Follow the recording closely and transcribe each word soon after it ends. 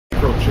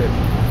microchip.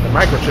 The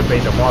microchip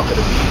ain't the mark of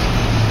the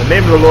beast. The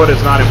name of the Lord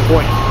is not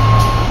important.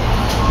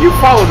 You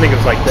follow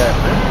niggas like that,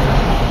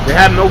 man. They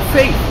have no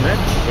faith, man.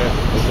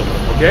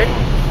 Okay?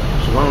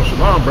 Shalom,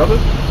 shalom, brother.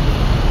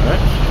 Right?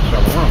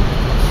 Shalom.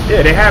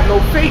 Yeah, they have no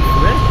faith,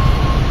 man.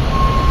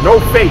 No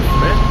faith,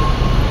 man.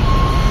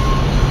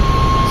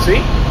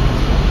 See?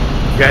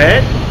 Go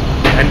ahead.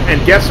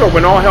 And guess what?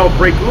 When all hell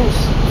break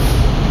loose,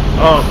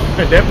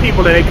 them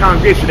people in their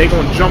congregation, they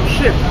gonna jump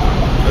ship.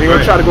 They're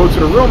gonna try to go to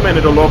the real men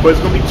of the Lord, but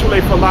it's gonna be too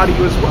late for a lot of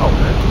you as well,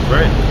 man.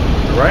 Right.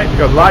 Right?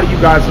 Because a lot of you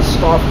guys are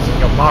scoffers and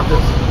your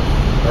mockers.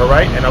 All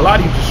right? And a lot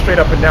of you just straight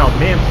up and down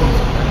man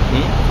pleasers,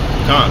 man.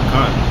 Con.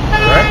 All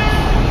right?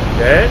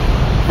 Go ahead.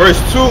 Verse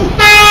 2.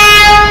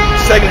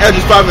 2nd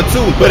Ezra 5 and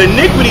 2. But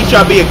iniquity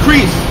shall be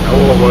increased.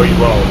 Oh, well, we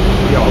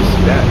all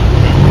see that.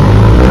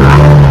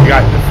 You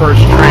got the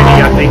first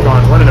training, I think,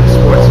 on one of them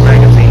sports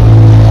magazines.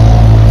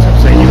 So I'm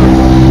saying,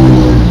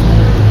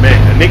 man,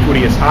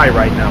 iniquity is high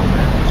right now,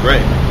 man. That's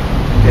right.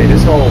 Okay,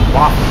 this whole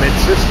Baphomet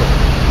system,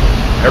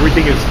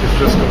 everything is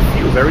just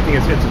confused. Everything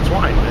is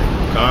intertwined,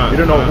 man. You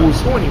don't know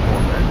who's who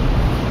anymore, man.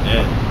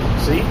 Yeah.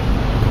 See?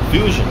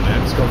 Confusion,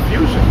 man. It's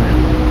confusion,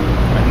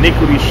 man.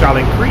 Iniquity shall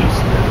increase,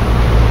 man.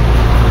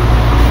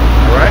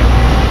 All right?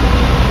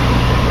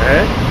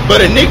 Man. But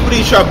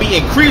iniquity shall be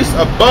increased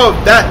above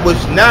that which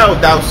now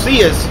thou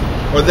seest,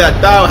 or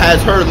that thou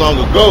hast heard long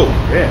ago.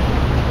 Yeah.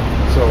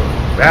 So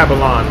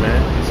Babylon,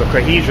 man, is a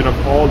cohesion of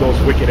all those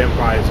wicked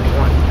empires in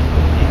one.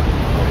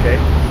 Okay?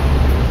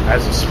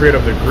 As the spirit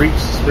of the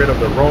Greeks, the spirit of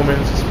the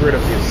Romans, the spirit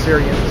of the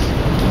Assyrians,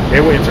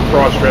 they were into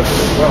cross-dressing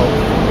as well.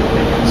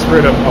 The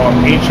spirit of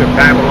ancient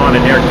Babylon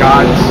and their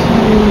gods.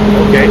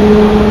 Okay?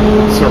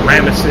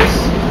 Ceramicus.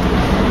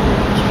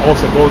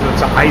 Also goes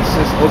into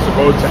Isis, also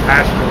goes to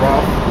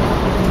Ashtaroth.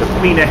 The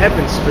Queen of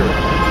Heaven spirit.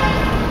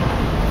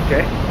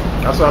 Okay?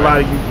 That's why a lot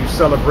of you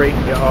celebrate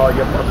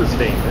your Mother's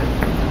Day,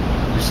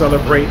 man. You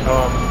celebrate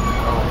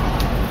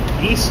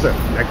Easter.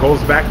 That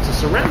goes back to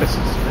Ceramicus,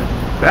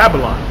 man.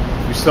 Babylon.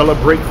 You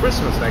celebrate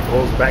Christmas. That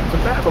goes back to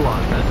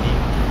Babylon, man.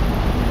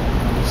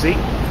 You see?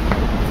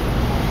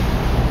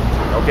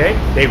 Okay?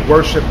 They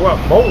worship what?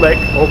 Molech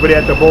over there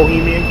at the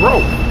Bohemian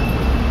Grove.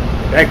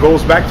 That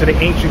goes back to the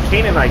ancient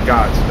Canaanite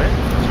gods, man.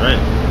 That's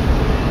right.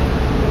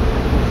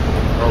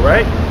 All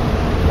right?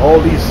 All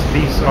these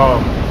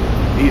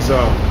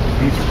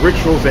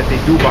rituals that they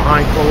do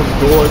behind closed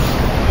doors,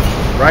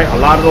 right? A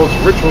lot of those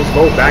rituals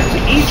go back to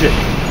Egypt.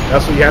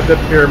 That's why you have the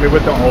pyramid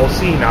with the All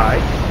Sinai.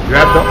 You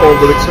have the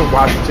obelisks in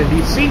Washington,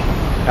 D.C.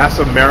 That's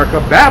America,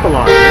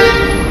 Babylon.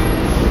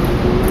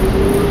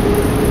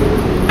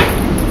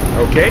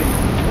 Okay?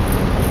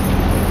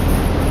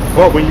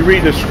 But when you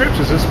read the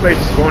scriptures, this place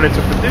is going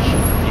into perdition.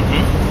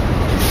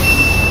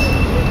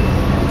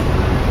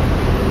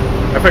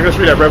 In fact, let's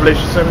read that,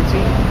 Revelation 17.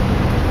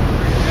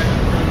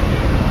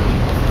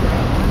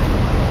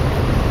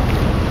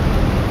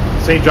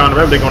 St. John the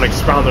Revelator going to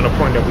expound on the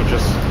point that we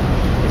just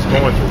was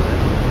going through.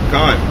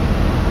 God.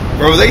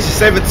 Revelation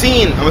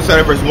 17, I'm going to start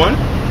at verse 1.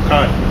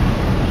 God.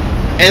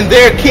 And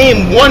there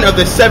came one of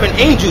the 7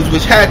 angels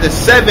which had the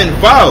 7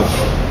 vials,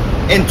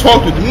 and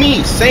talked with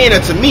me, saying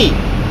unto me,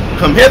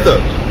 Come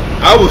hither,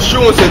 I will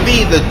shew unto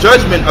thee the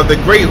judgment of the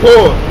great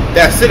whore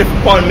that sitteth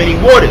upon many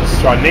waters.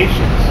 To our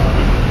nations.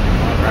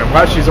 Right?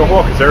 Why she's a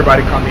whore? Because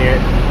everybody come here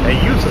and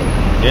use her.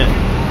 Yeah.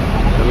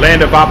 The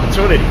land of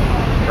opportunity.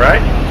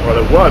 Right? Well,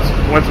 it was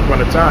once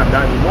upon a time,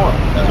 not anymore.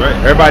 That's right.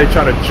 Everybody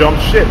trying to jump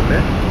ship,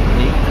 man.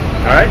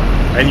 All right?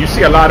 And you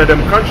see a lot of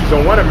them countries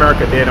don't want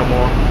America there no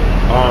more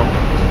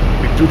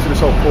due to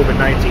this whole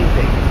COVID-19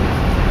 thing.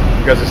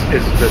 Because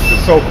it's the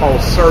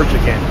so-called surge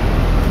again.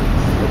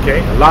 Okay?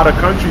 A lot of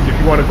countries, if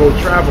you want to go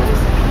travel,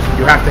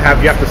 you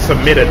have to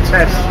submit a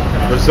test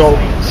result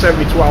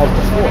 72 hours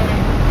before.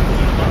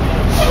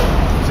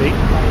 See?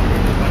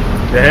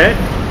 Go ahead.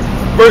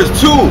 Verse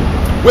 2.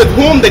 With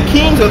whom the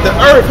kings of the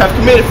earth have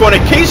committed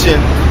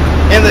fornication,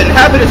 and the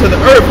inhabitants of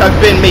the earth have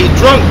been made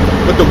drunk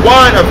with the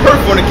wine of her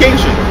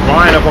fornication.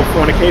 Wine of her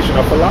fornication,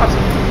 of philosophy.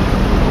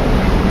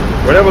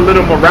 Whatever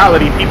little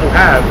morality people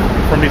have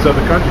from these other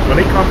countries, when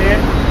they come here,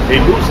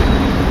 they lose it.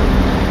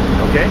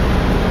 Okay?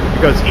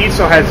 Because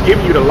Esau has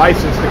given you the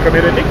license to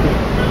commit iniquity.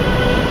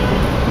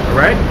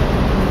 Alright?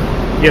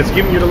 He has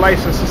given you the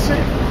license to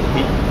sin.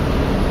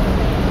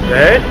 Go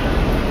ahead.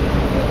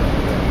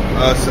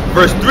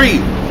 Verse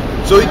 3.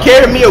 So he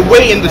carried me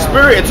away in the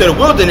spirit into the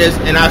wilderness,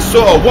 and I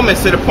saw a woman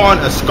sit upon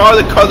a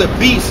scarlet-colored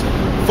beast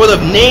full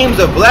of names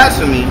of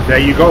blasphemy. There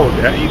you go.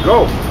 There you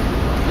go.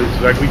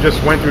 It's like we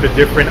just went through the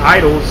different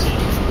idols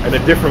and the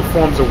different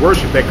forms of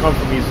worship that come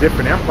from these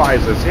different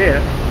empires that's here.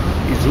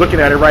 He's looking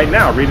at it right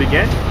now. Read it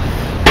again.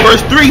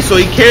 Verse 3. So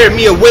he carried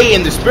me away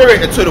in the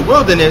spirit into the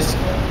wilderness,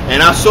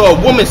 and I saw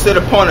a woman sit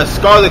upon a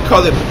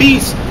scarlet-colored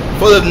beast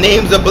full of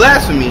names of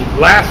blasphemy.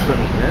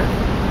 Blasphemy, man.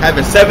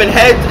 Having 7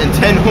 heads and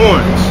 10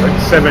 horns. Like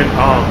 10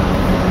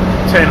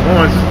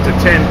 horns to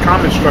 10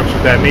 common structures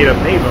that made up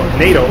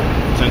NATO.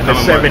 The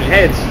 7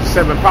 heads,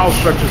 7 power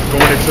structures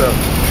going into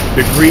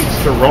the Greeks,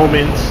 the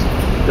Romans,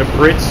 the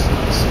Brits,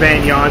 the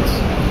Spaniards,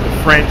 the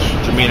French,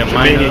 Germania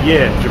Minor.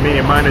 yeah,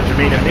 Germania Minor,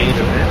 Germania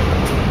Major, man.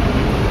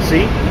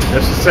 See,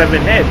 that's the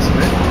 7 heads,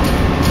 man.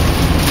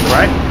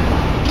 Right?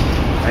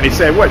 And he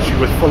said what? She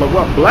was full of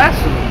what?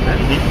 Blasphemy, man.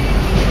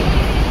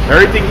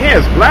 Everything here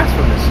is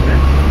blasphemous, man.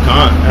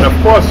 And of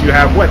course, you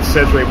have what?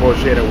 Cesare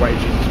Borgia, the white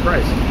Jesus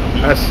Christ.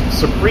 That's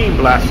supreme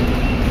blasphemy.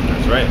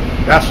 That's right.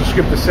 That's what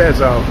Scripture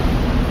says.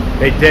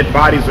 They dead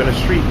bodies on the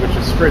street, which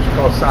is scripture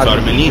called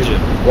Sodom and Egypt.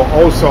 Well,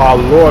 also our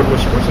Lord was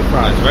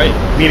crucified. That's right.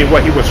 Meaning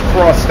what? He was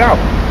crossed out.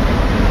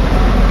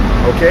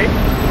 Okay?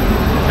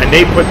 And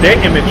they put their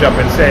image up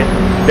and said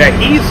that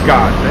he's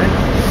God, man.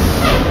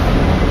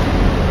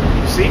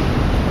 You see?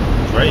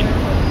 That's right.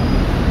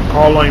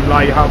 Call on him,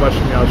 Yahawashi,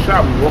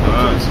 we walk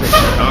up to the stick.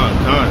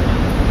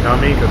 You know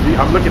what I mean? Because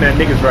I'm looking at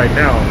niggas right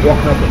now,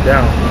 walking up and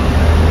down.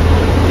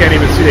 You can't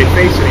even see their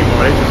face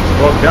anymore. They just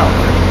bugged out,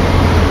 man.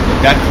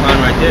 That clown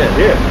right there.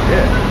 Yeah.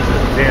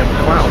 Damn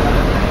clown.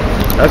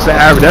 That's the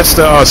average. That's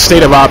the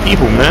state of our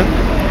people, man.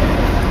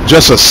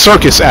 Just a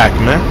circus act,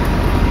 man.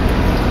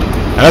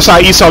 And that's how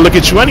Esau look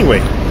at you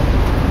anyway.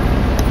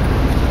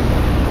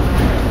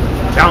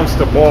 Bounce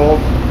the ball,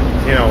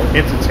 you know,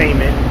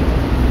 entertainment.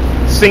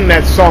 Sing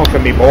that song for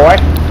me, boy.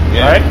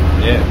 Yeah. Right?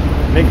 Yeah.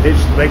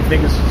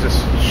 Niggas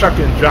just shuck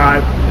and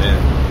jive.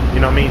 Yeah. You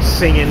know what I mean?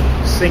 Singing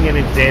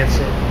and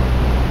dancing.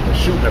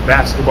 Shooting a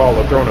basketball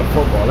or throwing a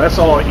football. That's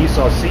all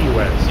Esau see you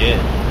as. Yeah.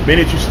 The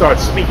minute you start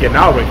speaking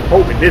out and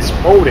quoting this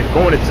quote and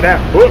going into that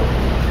book,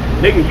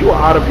 nigga, you are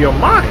out of your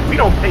mind. We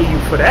don't pay you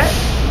for that.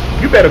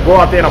 You better go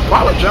out there and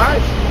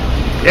apologize.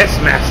 Yes,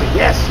 master.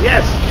 Yes.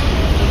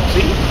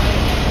 See?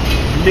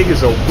 You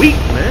niggas are weak,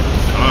 man.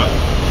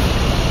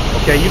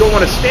 Okay, you don't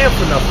want to stand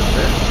for nothing,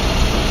 man.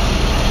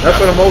 That's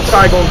what the Most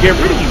High gonna get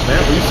rid of you, man.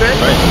 What you saying?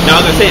 Right.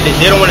 Now I was gonna say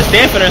they don't want to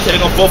stand for them, so they're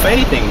gonna vote for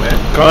anything, man.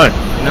 Go on.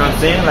 You know what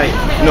I'm saying? Like,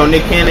 you know,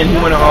 Nick Cannon, I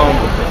don't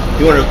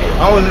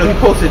even know, he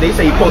posted, they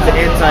say he posted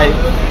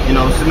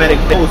Semitic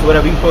post,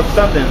 whatever, he posted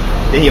something,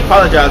 then he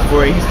apologized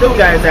for it. He still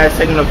got his ass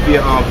taken up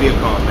via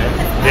Viacom, man.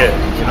 Yeah.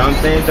 You know what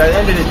I'm saying? So at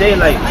the end of the day,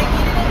 like,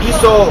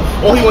 Esau,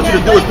 all he wants you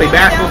to do is play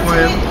basketball for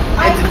him,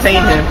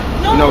 entertain him,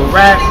 you know,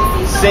 rap,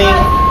 sing,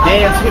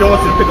 dance. He don't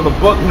want you to pick up a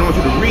book. He don't want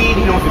you to read.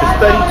 He don't want you to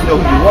study to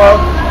know who you are.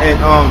 And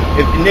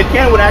if Nick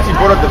Cannon would actually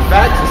brought up the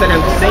facts instead of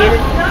him just saying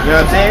it, you know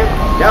what I'm saying?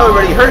 That would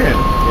already hurt him.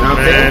 You know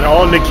what I'm saying? And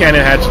all Nick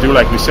Cannon had to do,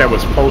 like we said,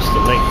 was post the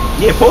link.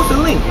 Yeah, post the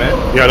link, man.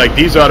 Yeah, like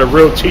these are the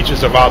real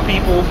teachers of our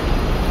people.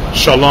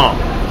 Shalom.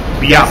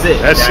 Be out.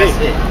 That's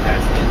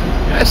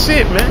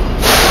it, man.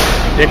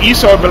 Then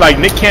Esau would be like,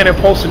 Nick Cannon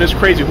posting this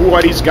crazy. Who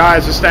are these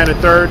guys that stand in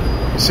third?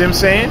 You see what I'm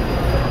saying?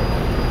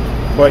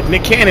 But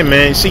Nick Cannon,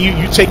 man, see,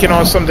 you taking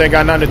on something that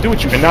got nothing to do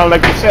with you. And now,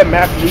 like we said,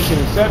 Matthew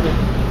 18:7,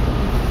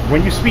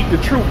 when you speak the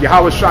truth,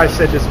 Yahawashi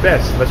said this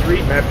best. Let's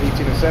read Matthew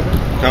 18:7.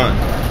 Done.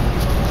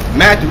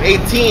 Matthew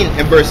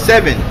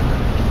 18:7.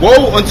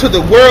 Woe unto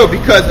the world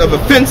because of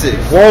offenses.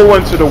 Woe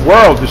unto the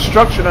world,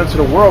 destruction unto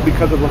the world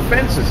because of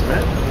offenses,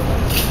 man.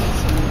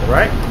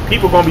 Right?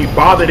 People going to be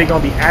bothered. They're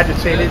going to be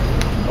agitated.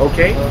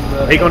 Okay?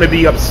 They're going to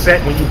be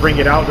upset when you bring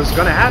it out. It's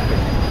going to happen.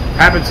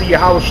 Happened to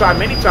Yahawashi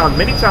many times.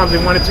 Many times they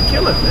wanted to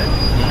kill him, man.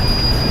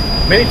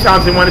 Many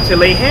times they wanted to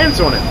lay hands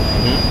on him.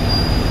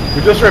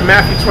 We just read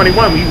Matthew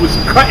 21. He was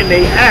cutting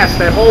their ass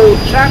that whole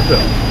chapter.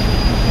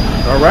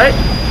 Alright?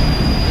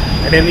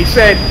 And then he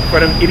said, for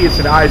them idiots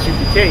in the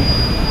ISUPK,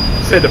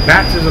 he said the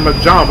baptism of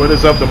John, what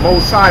is of the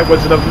Most High,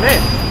 was it of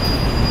men?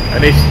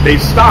 And they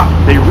stopped.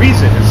 They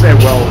reasoned and said,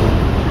 well,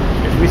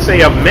 if we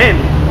say of men,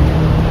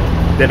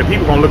 then the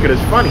people are going to look at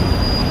us funny.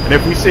 And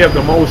if we say of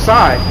the Most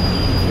High,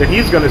 then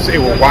he's going to say,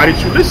 well, why did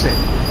you listen?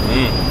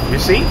 You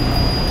see?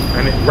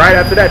 And right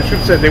after that, the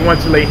truth says they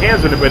wanted to lay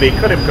hands on him, but they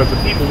couldn't because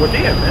the people were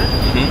there, man.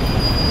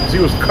 So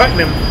he was cutting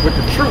them with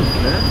the truth,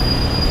 man.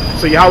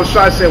 So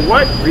Yahawashi said,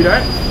 what? Read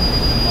that.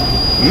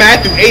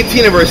 Matthew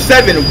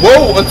 18:7.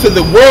 Woe unto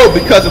the world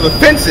because of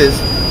offenses,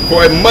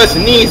 for it must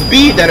needs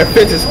be that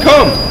offenses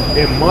come.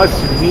 It must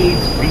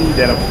needs be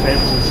that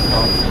offenses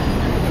come.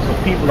 So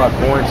people are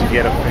going to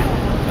get offended.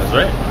 That's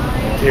right.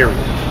 Period.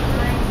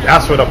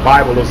 That's what the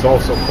Bible is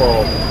also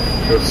called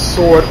the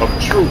sword of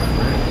truth,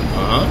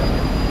 man.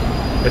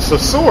 It's a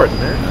sword,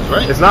 man. That's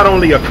right. It's not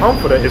only a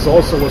comforter, it's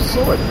also a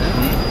sword,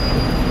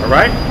 man.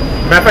 Alright?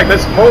 Matter of fact,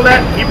 let's hold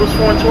that. Hebrews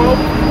 4:12.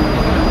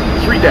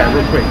 Let's read that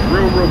real quick.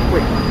 Real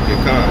quick.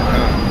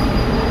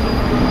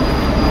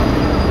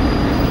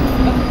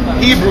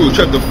 Hebrews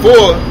chapter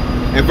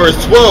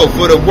 4:12.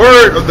 For the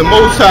word of the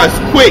Most High is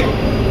quick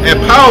and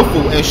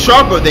powerful and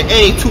sharper than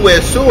any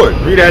two-edged sword.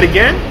 Read that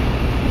again.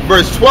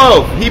 Verse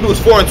 12, Hebrews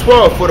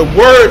 4:12. For the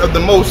word of the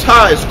Most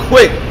High is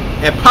quick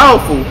and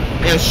powerful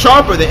and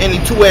sharper than any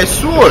two-edged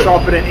sword. It's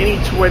sharper than any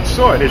two-edged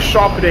sword. It's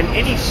sharper than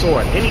any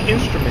sword, any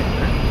instrument,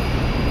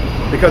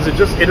 man. Because it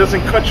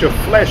doesn't cut your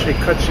flesh, it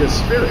cuts your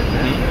spirit,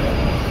 man.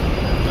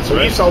 So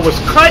Esau was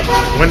cut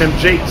when them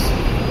Jakes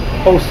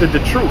posted the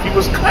truth. He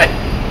was cut.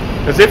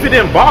 Because if it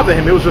didn't bother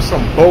him, it was just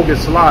some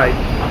bogus lie.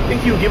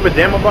 Think you give a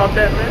damn about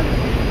that, man?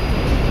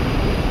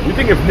 You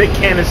think if Nick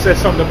Cannon said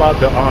something about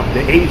the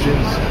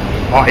Asians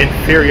are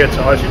inferior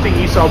to us, you think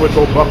Esau would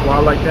go buck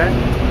wild like that?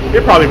 They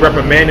probably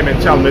reprimand him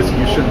and tell him, listen,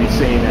 you shouldn't be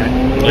saying that.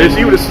 But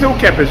he would have still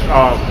kept his he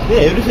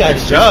would have got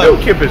his job.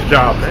 Still kept his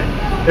job, man.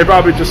 They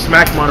probably just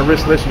smack him on the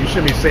wrist. Listen, you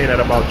shouldn't be saying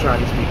that about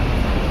Chinese people.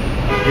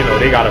 You know,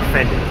 they got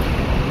offended.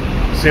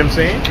 See what I'm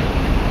saying?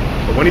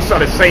 But when he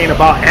started saying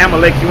about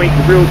Amalek, you ain't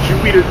the real Jew,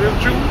 we the real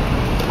Jew.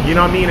 You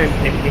know what I mean? And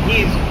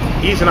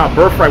he's in our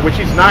birthright, which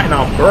he's not in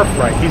our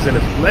birthright. He's in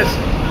his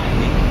blessing.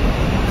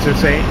 See what I'm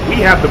saying? We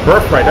have the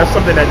birthright. That's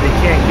something that they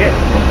can't get.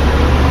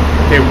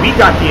 Okay, we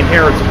got the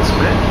inheritance,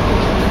 man.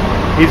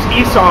 His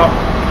Esau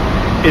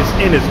is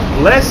in his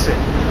blessing.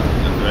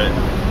 That's right.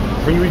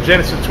 When you read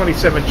Genesis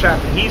 27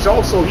 chapter, he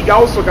also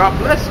got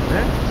blessing,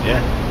 man.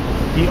 Yeah.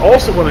 He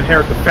also will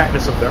inherit the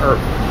fatness of the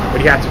earth, but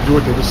he had to do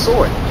it through the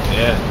sword.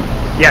 Yeah.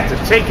 He had to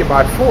take it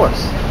by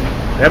force.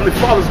 The Heavenly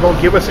Father's going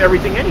to give us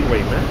everything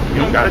anyway, man.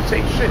 You don't got to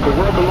take shit. The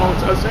world belongs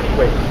to us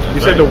anyway. He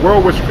said the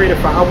world was created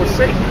for our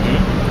sake.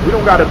 We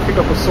don't got to pick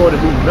up a sword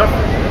and do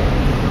nothing.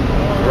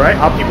 Right?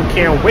 Our people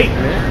can't wait,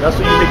 man. That's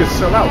why you niggas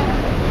sell out.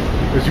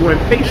 Because you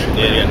impatient.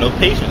 Yeah, no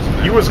patience,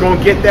 man. You was going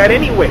to get that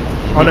anyway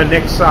on the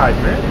next side,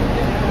 man.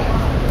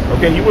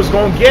 Okay, you was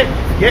going to get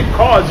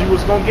cars. You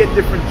was going to get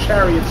different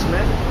chariots,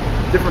 man.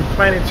 Different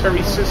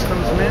planetary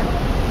systems, man.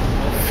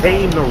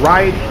 Fame,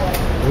 notoriety,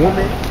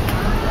 woman,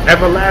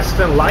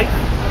 everlasting life,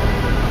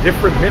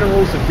 different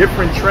minerals and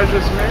different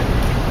treasures, man.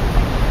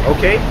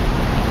 Okay?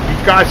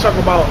 You guys talk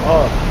about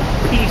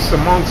peace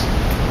amongst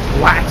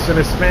blacks and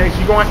Hispanics.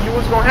 You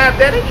was gonna have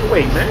that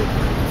anyway, man.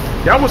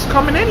 That was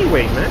coming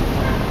anyway, man.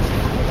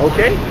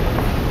 Okay?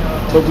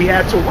 But we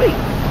had to wait.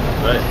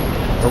 Right.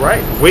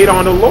 Alright? Wait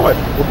on the Lord.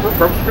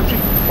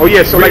 Oh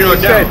yeah, so like you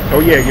said. Oh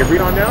yeah, you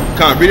read on down?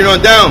 Come on, read it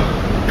on down.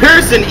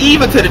 Piercing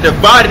even to the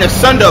dividing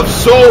asunder of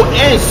soul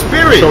and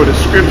spirit. So the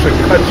scripture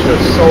cuts your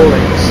soul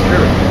and your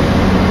spirit.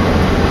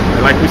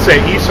 And like we say,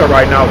 Esau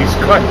right now, he's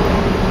cut.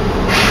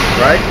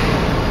 Right?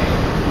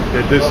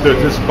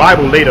 This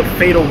Bible laid a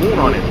fatal wound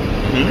on him.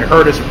 It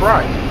hurt his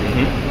pride.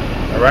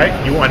 Alright?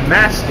 You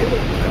unmasked it.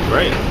 That's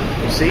right.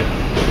 You see?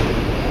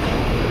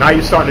 Now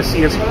you're starting to see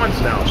his horns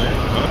now,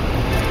 man.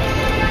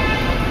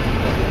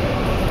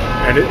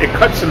 And it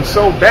cuts him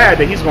so bad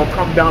that he's going to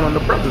come down on the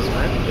brothers,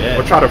 man. Yeah.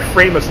 Or try to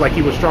frame us like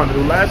he was trying to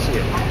do last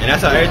year. And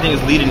that's how everything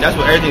is leading. That's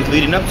what everything's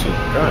leading up to.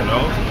 You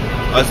know,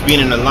 us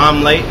being in the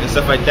limelight and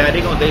stuff like that.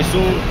 They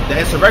assume the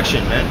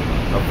insurrection, man,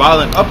 a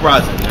violent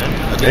uprising, man,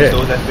 against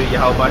those that fit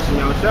Yahawashi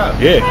Yahawashi.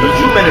 Yeah, the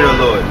true men of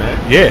the Lord, man.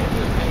 Yeah,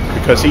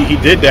 because he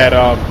did that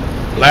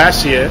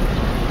last year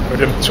with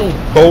them two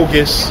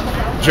bogus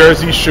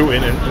Jersey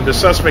shooting, and the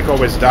suspect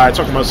always died.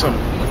 Talking about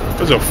it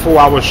was a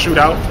 4-hour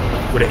shootout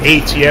with an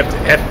ATF, the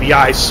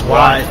FBI,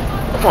 SWAT.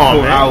 Come on,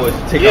 4 man. hours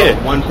to take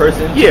out one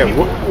person? Yeah,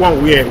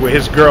 where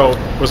his girl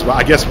was,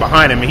 I guess,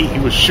 behind him, and he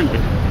was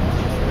shooting.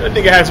 That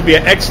nigga has to be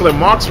an excellent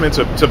marksman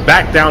to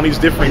back down these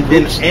different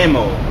groups. And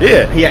ammo.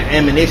 Yeah. He had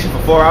ammunition for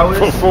 4 hours?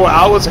 For 4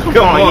 hours? Come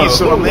on,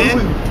 Esau, man.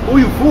 Who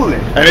you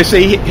fooling? And they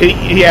say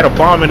he had a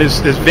bomb in his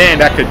van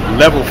that could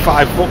level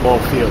 5 football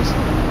fields.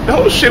 The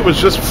whole shit was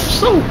just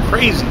so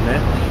crazy, man.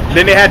 And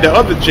then they had the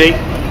other Jake,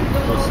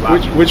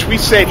 which we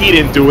said he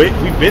didn't do it.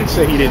 We've been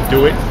saying he didn't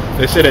do it.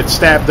 They said it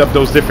stabbed up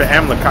those different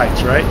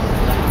Amalekites, right?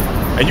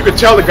 And you could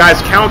tell the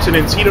guy's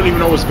countenance, he don't even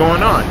know what's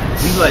going on.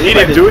 He's like, he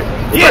didn't do it.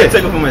 Yeah,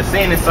 took him from a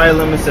insane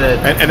asylum and said,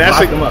 and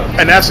that's lock him up.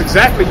 And that's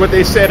exactly what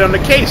they said on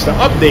the case, the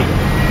update.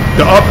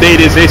 The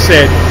update is they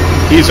said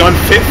he's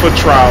unfit for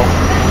trial,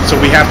 so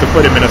we have to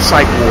put him in a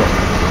psych ward.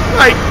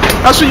 Like,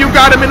 that's what you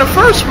got him in the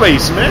first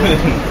place, man.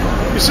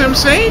 You see what I'm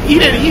saying?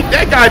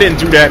 That guy didn't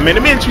do that, man.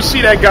 The minute you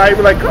see that guy, you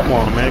be like, come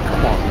on, man,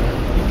 come on, man.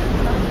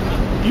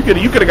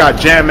 You could have got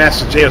Jam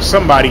Master Jay or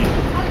somebody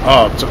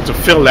to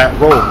fill that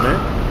role, man.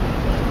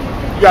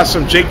 You got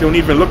some Jake that don't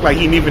even look like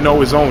he didn't even know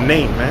his own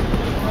name, man.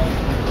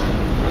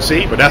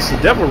 See? But that's the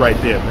devil right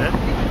there, man.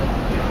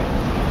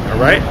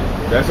 Alright?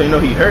 That's how you know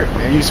he hurt,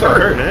 man. He's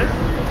hurt, man.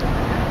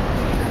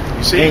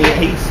 You see? And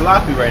he's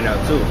sloppy right now,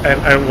 too.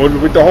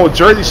 And with the whole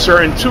Jersey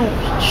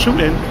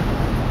shooting,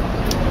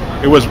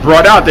 it was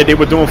brought out that they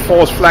were doing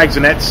false flags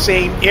in that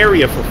same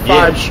area for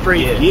 5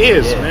 straight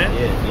years, man.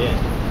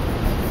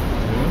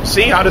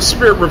 See how the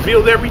Spirit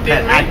revealed everything,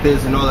 man?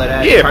 Actors and all of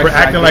that. Yeah, acting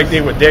actors. Like they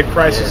were dead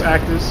crisis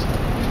actors.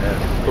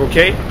 Yeah.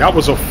 Okay? That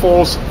was a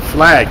false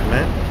flag,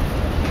 man.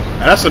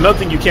 And that's another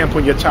thing you can't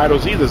put in your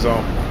titles either,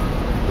 the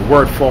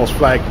word false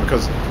flag,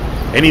 because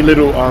any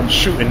little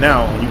shooting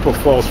now, when you put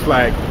false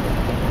flag,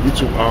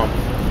 YouTube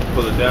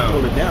pull it down.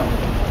 Pull it down.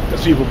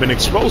 Because people have been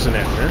exposing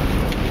that,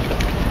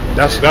 man.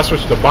 That's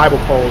what the Bible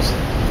calls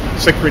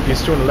 2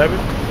 Corinthians 2:11.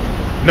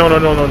 No.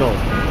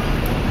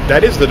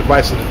 That is the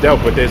device of the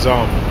devil, but there's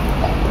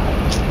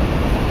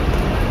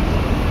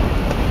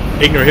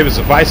ignorant of his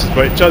devices,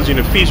 but it tells you in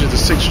Ephesians the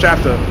 6th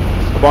chapter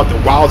about the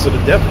wiles of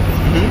the devil.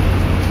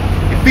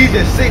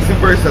 Ephesians 6 and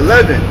verse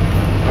 11.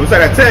 I'm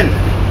sorry, at 10.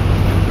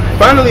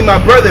 Finally,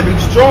 my brother, be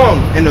strong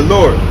in the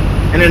Lord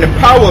and in the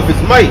power of his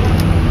might.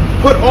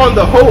 Put on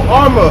the whole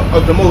armor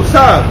of the Most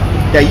High,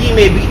 that ye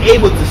may be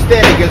able to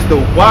stand against the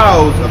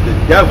wiles of the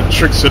devil. The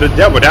tricks of the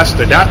devil. That's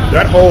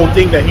that whole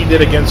thing that he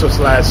did against us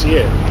last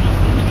year,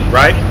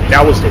 right?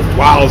 That was the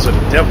wiles of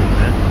the devil,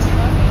 man.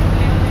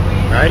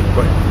 right?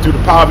 But through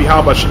the power of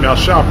Yahawah Shemel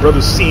Shah,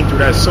 brothers seen through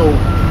that so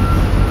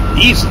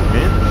easily,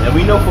 man. And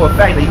we know for a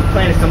fact that he's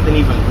planning something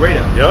even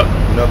greater. Yep.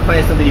 You know,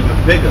 planning something even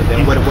bigger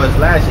than what it was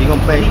last year.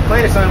 He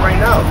planning something right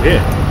now.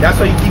 Yeah.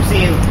 That's why you keep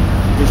seeing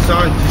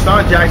Deshaun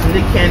Jackson,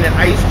 Nick Cannon,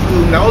 Ice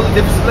Cube, and all the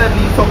different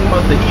celebrities talking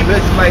about the Hebrew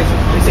Israelites.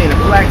 They saying the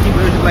black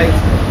Hebrew Israelites,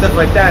 stuff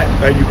like that.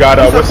 And you got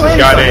what's this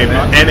guy named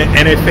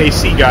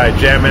NFAC guy,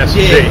 Jam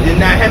Master J. Yeah, and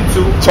not him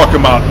too.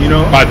 Talking about, you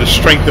know, by the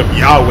strength of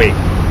Yahweh,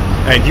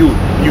 and you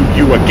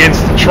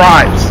against the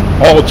tribes,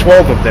 all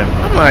 12 of them.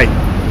 I'm like,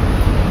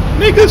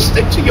 nigga,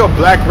 stick to your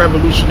black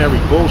revolutionary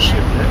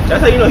bullshit, man.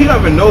 That's how you know he don't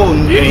even know.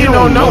 Yeah, he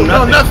don't know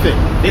nothing.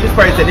 They just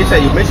probably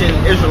said you mentioned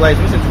Israelites,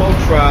 mention 12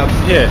 tribes.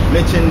 Yeah.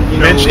 Mention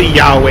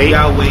Yahweh.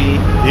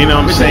 You know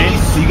what I'm saying?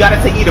 So you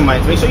gotta say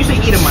Edomites. Make sure you say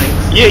Edomites.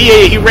 Yeah.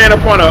 He ran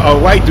up on a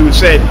white dude,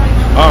 said,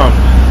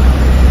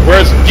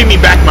 give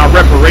me back my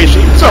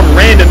reparation. Some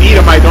random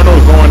Edomite don't know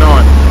what's going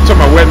on.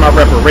 Talking about where's my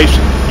reparation?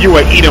 You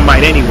an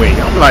Edomite anyway.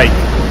 I'm like,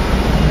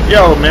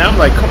 yo, man. I'm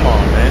like, come on,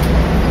 man.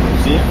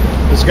 See?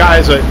 This guy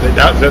is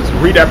let's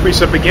read that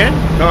precept again.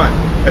 Come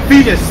on.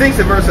 Ephesians 6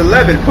 and verse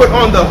 11. Put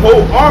on the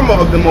whole armor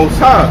of the Most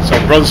High. So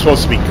brother's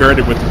supposed to be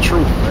girded with the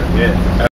truth, man. Yeah.